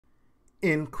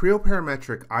In Creo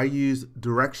Parametric, I use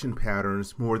direction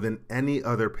patterns more than any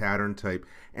other pattern type,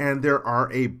 and there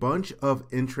are a bunch of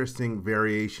interesting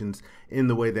variations in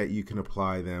the way that you can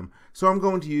apply them. So I'm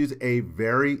going to use a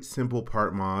very simple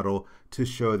part model to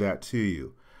show that to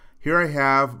you. Here I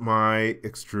have my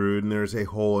extrude, and there's a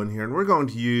hole in here, and we're going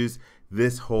to use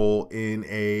this hole in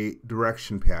a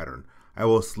direction pattern. I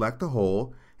will select the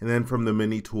hole, and then from the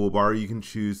mini toolbar, you can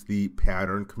choose the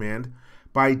pattern command.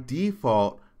 By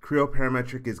default, Creo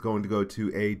Parametric is going to go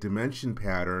to a dimension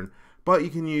pattern, but you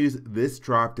can use this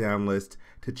drop-down list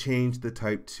to change the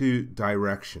type to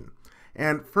direction.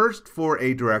 And first, for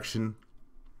a direction,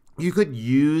 you could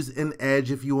use an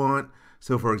edge if you want.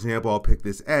 So for example, I'll pick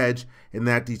this edge, and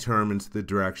that determines the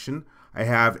direction. I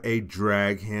have a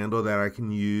drag handle that I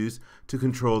can use to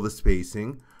control the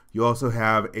spacing. You also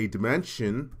have a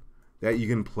dimension that you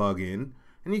can plug in,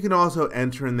 and you can also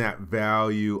enter in that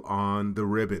value on the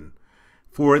ribbon.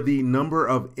 For the number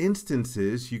of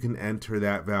instances, you can enter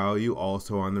that value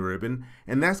also on the ribbon,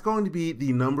 and that's going to be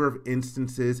the number of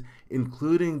instances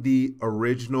including the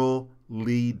original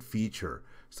lead feature.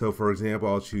 So for example,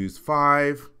 I'll choose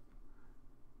 5,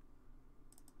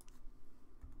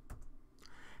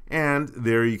 and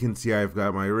there you can see I've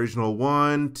got my original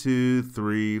 1, 2,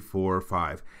 3, 4,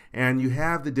 5. And you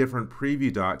have the different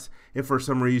preview dots. If for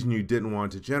some reason you didn't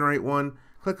want to generate one,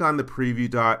 click on the preview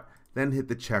dot, then hit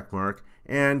the check mark,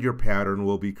 and your pattern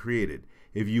will be created.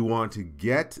 If you want to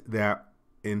get that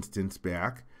instance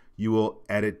back, you will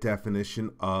edit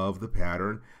definition of the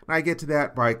pattern. And I get to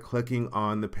that by clicking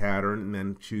on the pattern and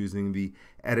then choosing the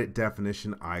edit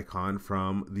definition icon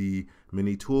from the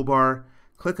mini toolbar.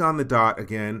 Click on the dot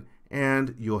again,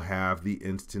 and you'll have the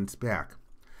instance back.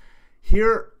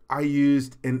 Here I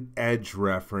used an edge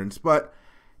reference, but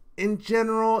in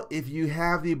general, if you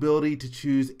have the ability to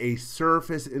choose a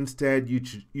surface instead,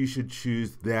 you should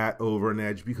choose that over an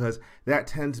edge, because that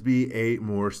tends to be a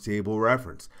more stable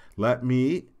reference. Let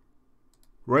me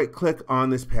right click on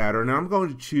this pattern. Now I'm going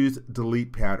to choose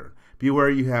delete pattern. Be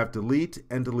aware you have delete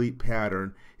and delete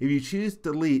pattern. If you choose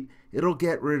delete, it'll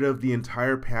get rid of the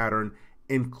entire pattern,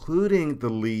 including the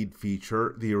lead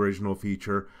feature, the original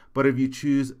feature. But if you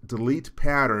choose delete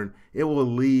pattern, it will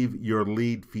leave your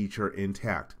lead feature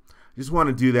intact. I just want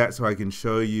to do that so I can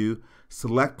show you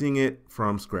selecting it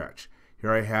from scratch.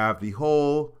 Here I have the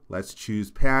hole. Let's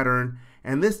choose pattern.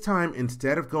 And this time,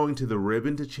 instead of going to the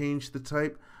ribbon to change the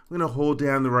type, I'm going to hold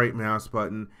down the right mouse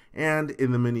button, and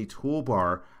in the mini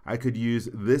toolbar, I could use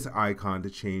this icon to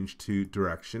change to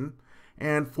direction.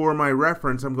 And for my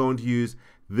reference, I'm going to use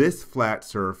this flat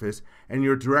surface, and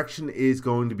your direction is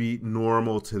going to be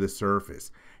normal to the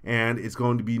surface. And it's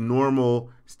going to be normal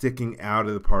sticking out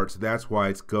of the part, so that's why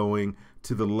it's going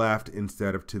to the left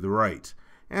instead of to the right.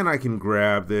 And I can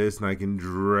grab this and I can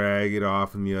drag it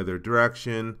off in the other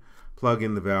direction, plug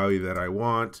in the value that I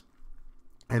want,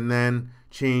 and then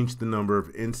change the number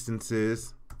of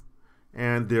instances.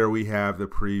 And there we have the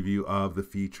preview of the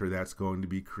feature that's going to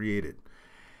be created.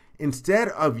 Instead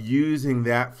of using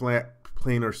that flat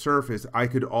planar surface, I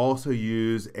could also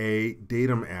use a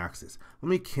datum axis. Let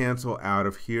me cancel out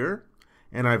of here,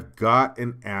 and I've got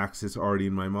an axis already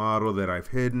in my model that I've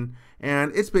hidden,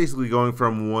 and it's basically going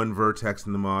from one vertex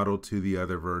in the model to the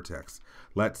other vertex.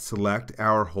 Let's select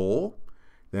our hole,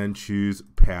 then choose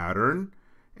pattern,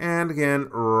 and again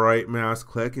right mouse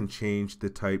click and change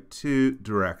the type to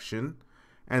direction,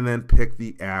 and then pick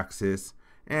the axis,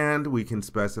 and we can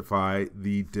specify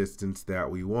the distance that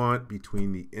we want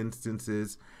between the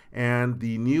instances, and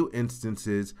the new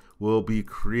instances will be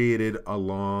created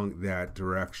along that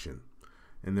direction.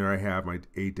 And there I have my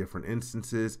 8 different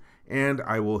instances, and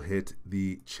I will hit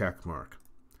the check mark.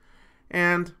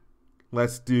 And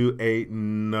let's do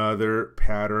another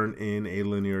pattern in a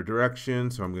linear direction.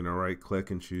 So I'm going to right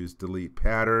click and choose delete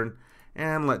pattern,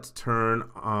 and let's turn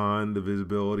on the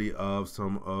visibility of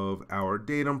some of our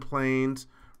datum planes.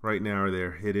 Right now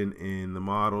they're hidden in the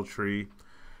model tree.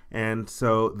 And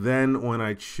so then when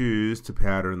I choose to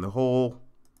pattern the hole,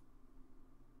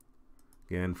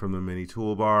 again from the mini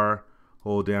toolbar,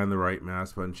 hold down the right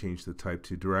mouse button, change the type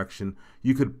to direction.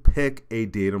 You could pick a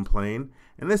datum plane,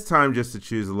 and this time just to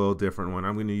choose a little different one,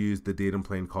 I'm going to use the datum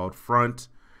plane called front.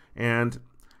 And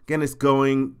again, it's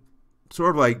going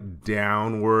sort of like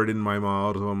downward in my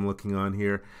model I'm looking on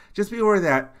here. Just be aware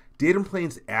that datum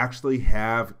planes actually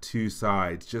have 2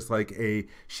 sides, just like a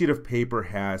sheet of paper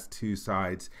has 2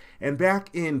 sides. And back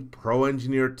in Pro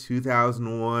Engineer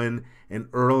 2001 and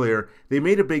earlier, they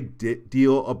made a big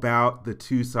deal about the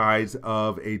 2 sides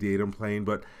of a datum plane.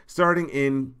 But starting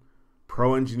in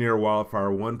Pro Engineer Wildfire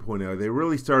 1.0, they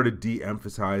really started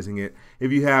de-emphasizing it. If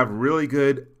you have really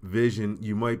good vision,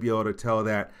 you might be able to tell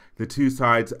that the two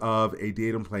sides of a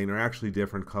datum plane are actually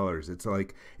different colors. It's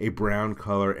like a brown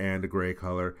color and a gray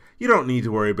color. You don't need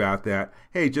to worry about that.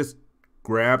 Hey, just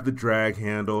grab the drag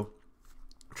handle,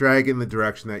 drag in the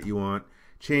direction that you want,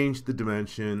 change the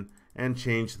dimension, and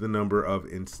change the number of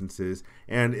instances.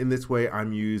 And in this way,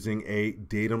 I'm using a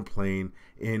datum plane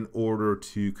in order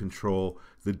to control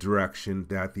the direction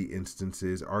that the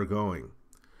instances are going.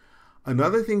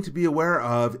 Another thing to be aware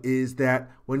of is that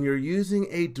when you're using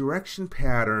a direction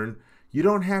pattern, you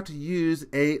don't have to use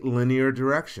a linear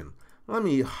direction. Let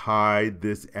me hide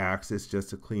this axis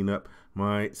just to clean up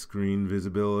my screen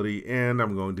visibility, and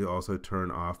I'm going to also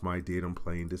turn off my datum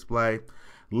plane display.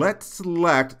 Let's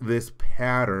select this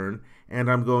pattern,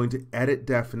 and I'm going to edit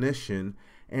definition,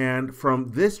 and from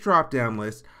this drop-down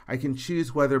list I can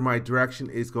choose whether my direction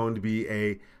is going to be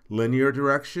a linear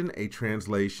direction, a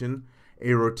translation, a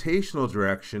rotational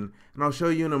direction, and I'll show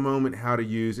you in a moment how to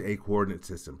use a coordinate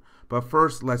system. But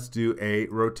first, let's do a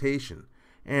rotation.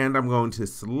 And I'm going to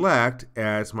select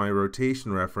as my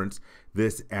rotation reference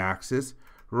this axis.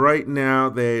 Right now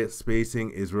the spacing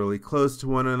is really close to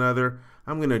one another.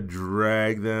 I'm going to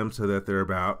drag them so that they're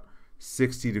about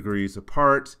 60 degrees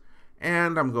apart,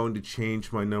 and I'm going to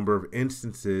change my number of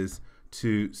instances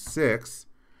to 6.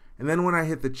 And then when I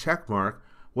hit the check mark,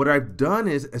 what I've done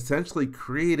is essentially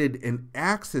created an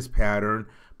axis pattern,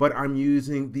 but I'm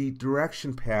using the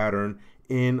direction pattern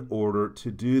in order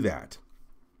to do that.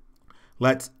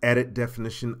 Let's edit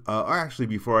definition. Actually,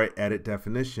 before I edit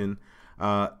definition,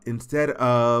 instead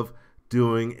of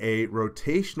doing a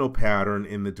rotational pattern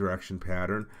in the direction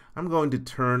pattern, I'm going to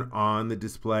turn on the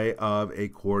display of a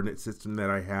coordinate system that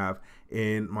I have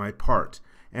in my part.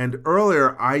 And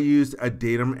earlier I used a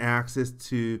datum axis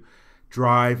to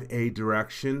drive a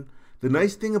direction. The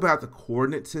nice thing about the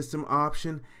coordinate system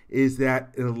option is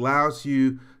that it allows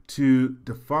you to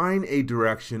define a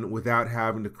direction without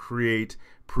having to create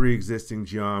pre-existing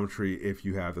geometry if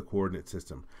you have the coordinate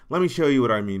system. Let me show you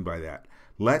what I mean by that.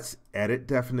 Let's edit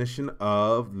definition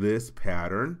of this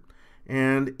pattern,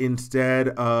 and instead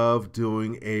of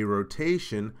doing a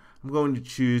rotation, I'm going to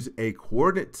choose a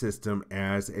coordinate system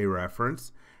as a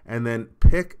reference and then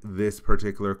pick this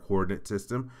particular coordinate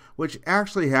system, which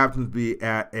actually happens to be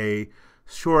at a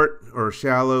short or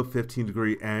shallow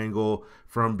 15-degree angle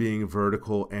from being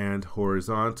vertical and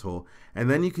horizontal. And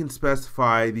then you can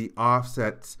specify the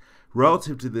offsets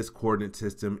relative to this coordinate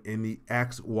system in the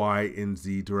X, Y, and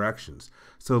Z directions.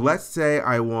 So let's say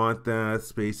I want the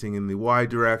spacing in the Y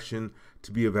direction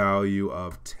to be a value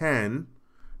of 10,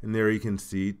 and there you can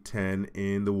see 10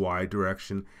 in the Y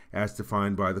direction as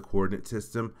defined by the coordinate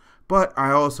system, but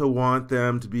I also want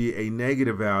them to be a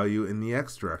negative value in the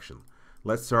X direction.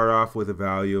 Let's start off with a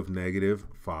value of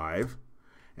 -5,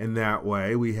 and that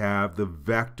way we have the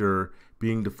vector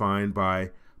being defined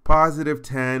by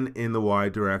 +10 in the Y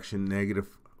direction,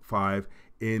 -5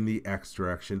 in the X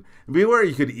direction. And be aware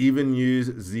you could even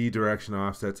use Z direction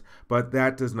offsets, but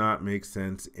that does not make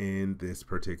sense in this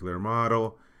particular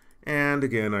model. And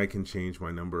again, I can change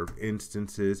my number of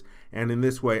instances, and in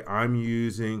this way I'm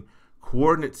using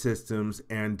coordinate systems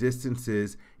and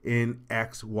distances in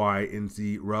X, Y, and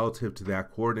Z relative to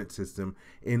that coordinate system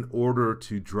in order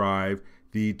to drive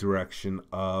the direction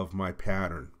of my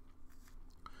pattern.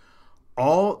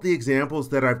 All the examples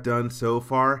that I've done so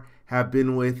far have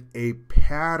been with a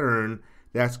pattern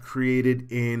that's created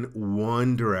in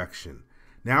one direction.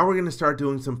 Now we're going to start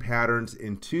doing some patterns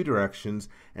in two directions,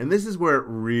 and this is where it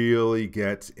really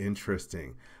gets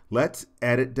interesting. Let's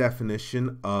edit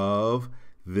definition of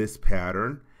this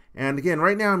pattern. And again,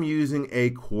 right now I'm using a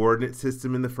coordinate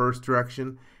system in the first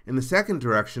direction. In the second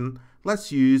direction,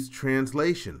 let's use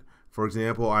translation. For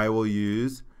example, I will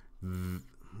use,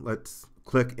 let's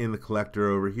click in the collector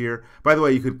over here. By the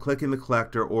way, you could click in the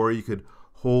collector, or you could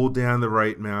hold down the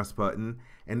right mouse button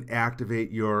and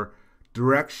activate your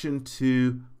direction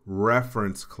to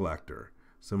reference collector.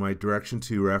 So my direction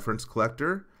to reference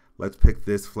collector, let's pick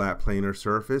this flat planar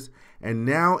surface. And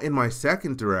now in my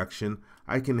second direction,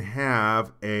 I can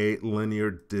have a linear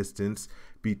distance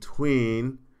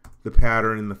between the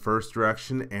pattern in the first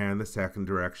direction and the second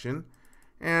direction.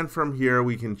 And from here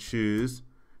we can choose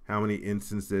how many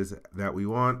instances that we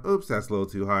want. Oops, that's a little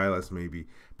too high. Let's maybe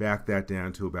back that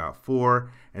down to about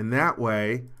 4. And that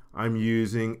way I'm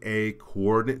using a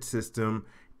coordinate system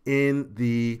in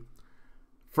the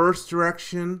first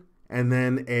direction and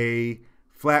then a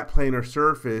flat planar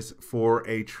surface for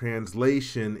a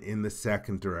translation in the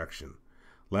second direction.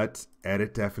 Let's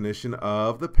edit definition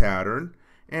of the pattern,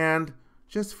 and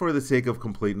just for the sake of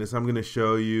completeness, I'm going to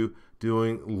show you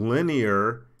doing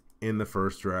linear in the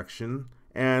first direction.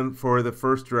 And for the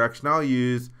first direction, I'll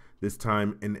use this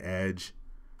time an edge.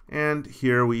 And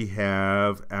here we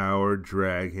have our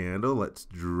drag handle. Let's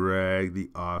drag the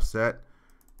offset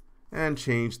and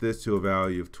change this to a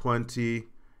value of 20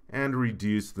 and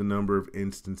reduce the number of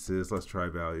instances. Let's try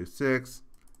value 6,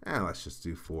 and let's just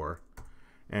do 4.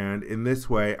 And in this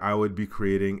way, I would be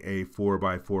creating a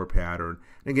 4x4 pattern.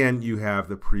 Again, you have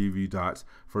the preview dots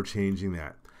for changing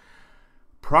that.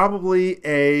 Probably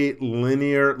a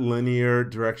linear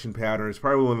direction pattern is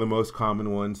probably one of the most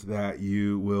common ones that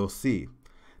you will see.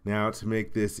 Now, to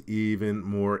make this even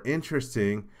more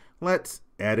interesting, let's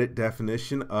edit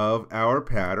definition of our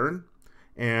pattern,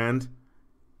 and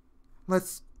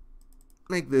let's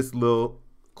make this a little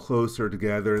closer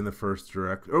together in the first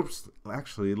direction. Oops,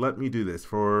 actually, let me do this.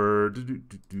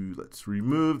 Let's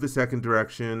remove the second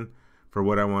direction. For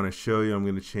what I want to show you, I'm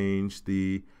going to change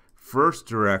the first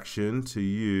direction to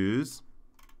use,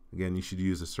 again, you should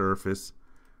use a surface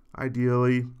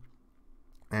ideally,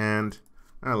 and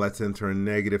let's enter a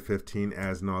 -15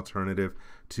 as an alternative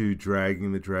to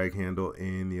dragging the drag handle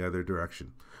in the other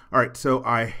direction. All right, so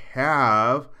I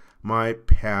have my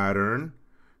pattern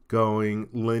going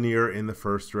linear in the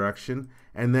first direction,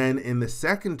 and then in the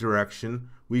second direction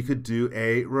we could do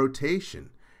a rotation.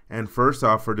 And first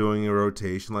off, for doing a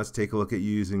rotation, let's take a look at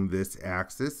using this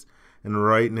axis. And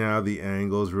right now the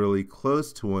angle is really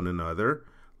close to one another.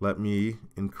 Let me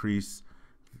increase,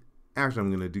 actually I'm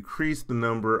going to decrease the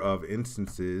number of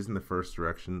instances in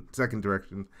the second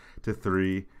direction to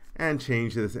 3, and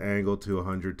change this angle to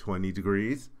 120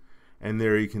 degrees. And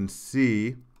there you can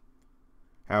see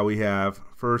how we have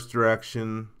first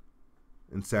direction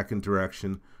and second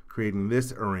direction creating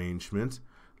this arrangement.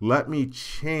 Let me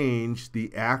change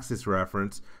the axis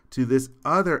reference to this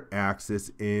other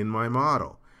axis in my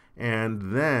model.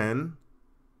 And then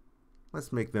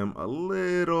let's make them a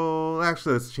little,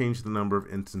 actually let's change the number of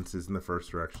instances in the first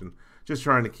direction. Just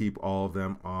trying to keep all of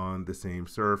them on the same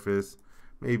surface.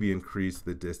 Maybe increase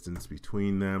the distance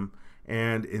between them.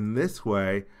 And in this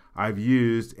way, I've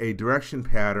used a direction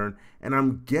pattern, and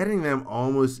I'm getting them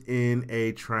almost in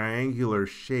a triangular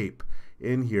shape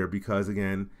in here because,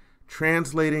 again,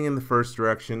 translating in the first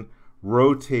direction,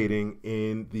 rotating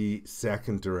in the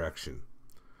second direction.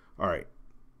 All right.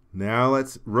 Now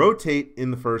let's rotate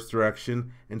in the first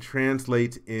direction and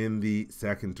translate in the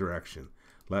second direction.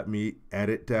 Let me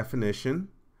edit definition,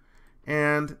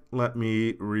 and let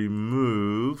me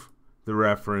remove the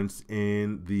reference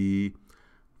in the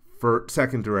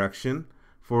second direction.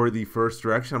 For the first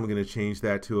direction, I'm going to change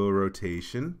that to a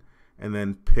rotation, and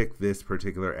then pick this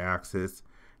particular axis,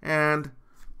 and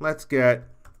let's get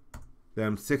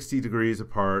them 60 degrees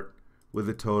apart with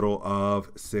a total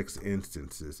of 6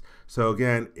 instances. So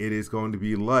again, it is going to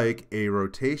be like a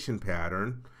rotation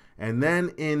pattern. And then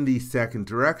in the second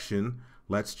direction,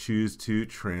 let's choose to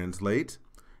translate.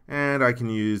 And I can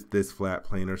use this flat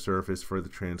planar surface for the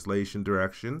translation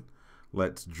direction.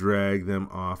 Let's drag them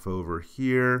off over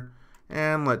here.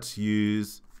 And let's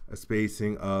use a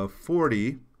spacing of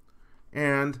 40.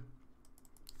 And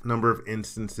number of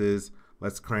instances,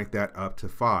 let's crank that up to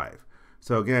 5.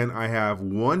 So again, I have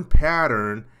one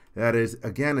pattern that is,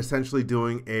 again, essentially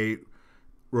doing a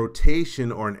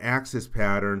rotation or an axis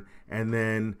pattern and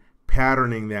then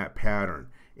patterning that pattern.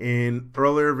 In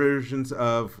earlier versions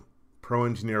of Pro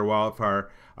Engineer Wildfire,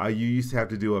 you used to have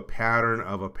to do a pattern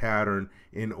of a pattern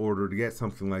in order to get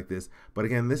something like this. But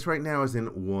again, this right now is in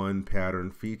one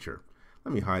pattern feature.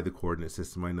 Let me hide the coordinate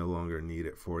system. I no longer need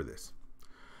it for this.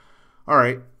 All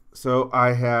right. So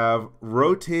I have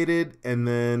rotated and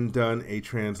then done a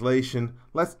translation.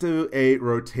 Let's do a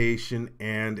rotation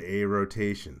and a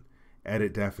rotation.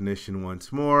 Edit definition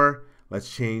once more. Let's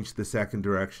change the second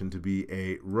direction to be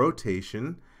a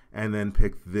rotation, and then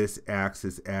pick this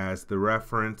axis as the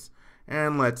reference.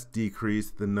 And let's decrease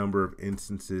the number of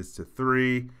instances to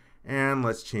 3, and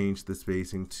let's change the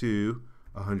spacing to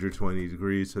 120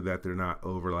 degrees so that they're not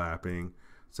overlapping.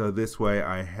 So this way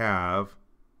I have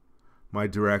my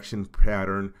direction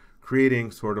pattern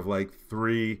creating sort of like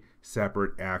 3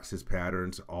 separate axis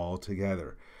patterns all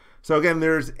together. So again,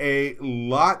 there's a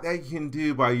lot that you can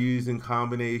do by using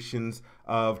combinations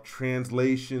of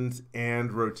translations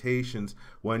and rotations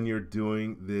when you're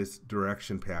doing this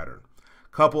direction pattern.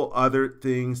 Couple other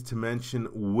things to mention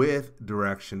with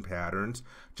direction patterns.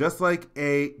 Just like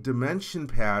a dimension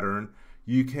pattern,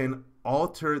 you can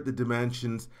alter the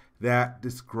dimensions that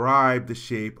describe the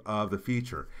shape of the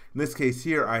feature. In this case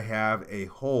here, I have a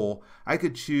hole. I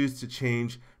could choose to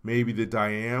change maybe the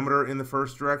diameter in the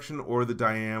first direction or the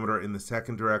diameter in the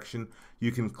second direction.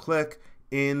 You can click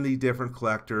in the different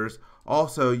collectors.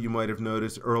 Also, you might have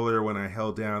noticed earlier when I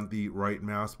held down the right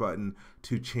mouse button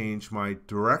to change my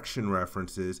direction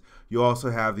references, you also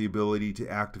have the ability to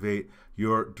activate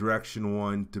your Direction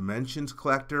 1 Dimensions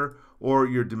collector or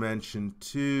your Direction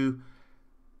 2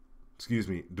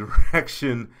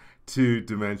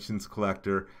 Dimensions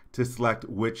collector to select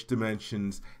which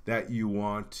dimensions that you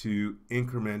want to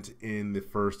increment in the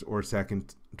first or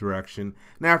second direction.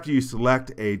 And after you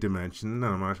select a dimension, and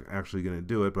I'm not actually going to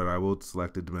do it, but I will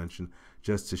select a dimension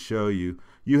just to show you,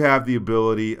 you have the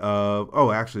ability of,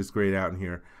 oh, actually it's grayed out in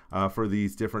here, for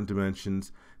these different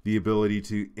dimensions, the ability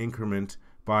to increment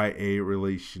by a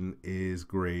relation is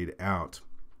grayed out.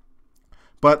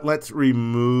 But let's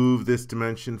remove this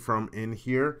dimension from in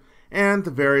here. And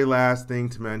the very last thing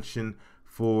to mention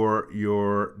for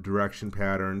your direction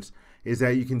patterns is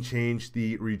that you can change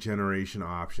the regeneration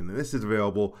option. And this is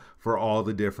available for all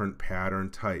the different pattern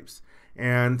types.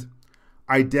 And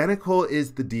identical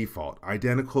is the default.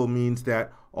 Identical means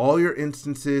that all your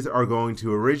instances are going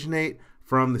to originate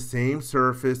from the same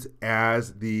surface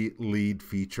as the lead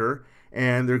feature,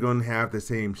 and they're going to have the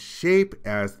same shape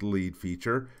as the lead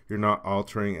feature. You're not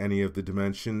altering any of the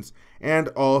dimensions, and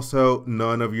also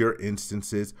none of your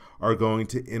instances are going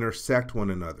to intersect one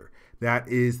another. That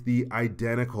is the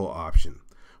identical option.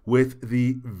 With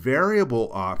the variable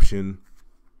option,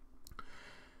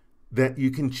 that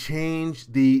you can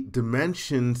change the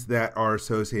dimensions that are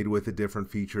associated with the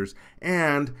different features,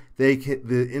 and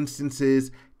the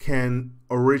instances can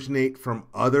originate from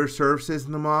other surfaces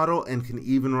in the model and can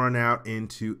even run out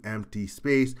into empty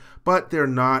space, but they're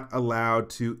not allowed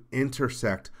to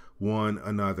intersect one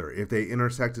another. If they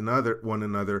intersect one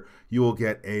another, you will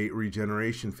get a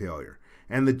regeneration failure.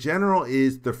 And the general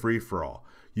is the free-for-all.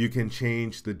 You can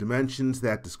change the dimensions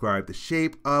that describe the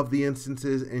shape of the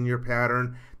instances in your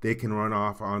pattern. They can run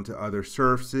off onto other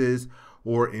surfaces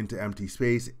or into empty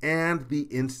space, and the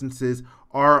instances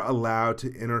are allowed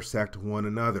to intersect one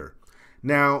another.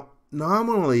 Now,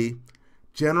 nominally,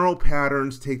 general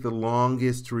patterns take the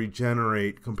longest to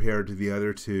regenerate compared to the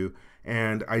other two,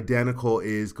 and identical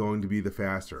is going to be the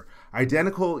faster.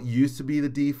 Identical used to be the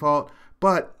default,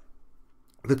 but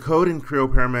the code in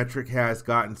Creo Parametric has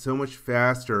gotten so much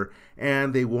faster,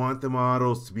 and they want the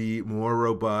models to be more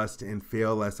robust and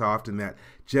fail less often, that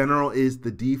general is the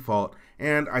default.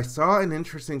 And I saw an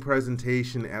interesting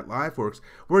presentation at LiveWorks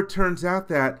where it turns out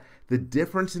that the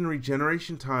difference in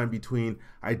regeneration time between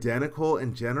identical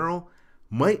and general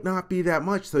might not be that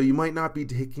much, so you might not be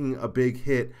taking a big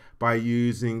hit by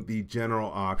using the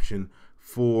general option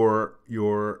for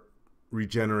your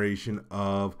regeneration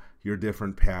of your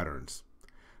different patterns.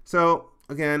 So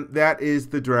again, that is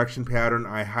the direction pattern.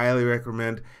 I highly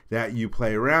recommend that you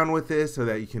play around with this so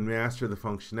that you can master the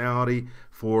functionality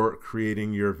for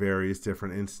creating your various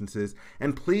different instances.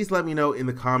 And please let me know in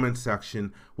the comments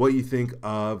section what you think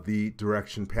of the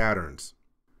direction patterns.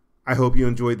 I hope you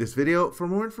enjoyed this video. For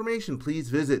more information, please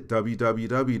visit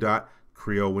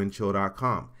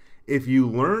www.creowindchill.com. If you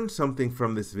learned something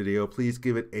from this video, please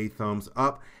give it a thumbs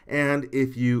up. And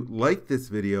if you like this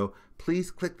video,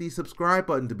 please click the subscribe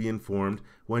button to be informed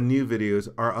when new videos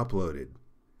are uploaded.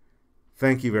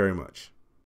 Thank you very much.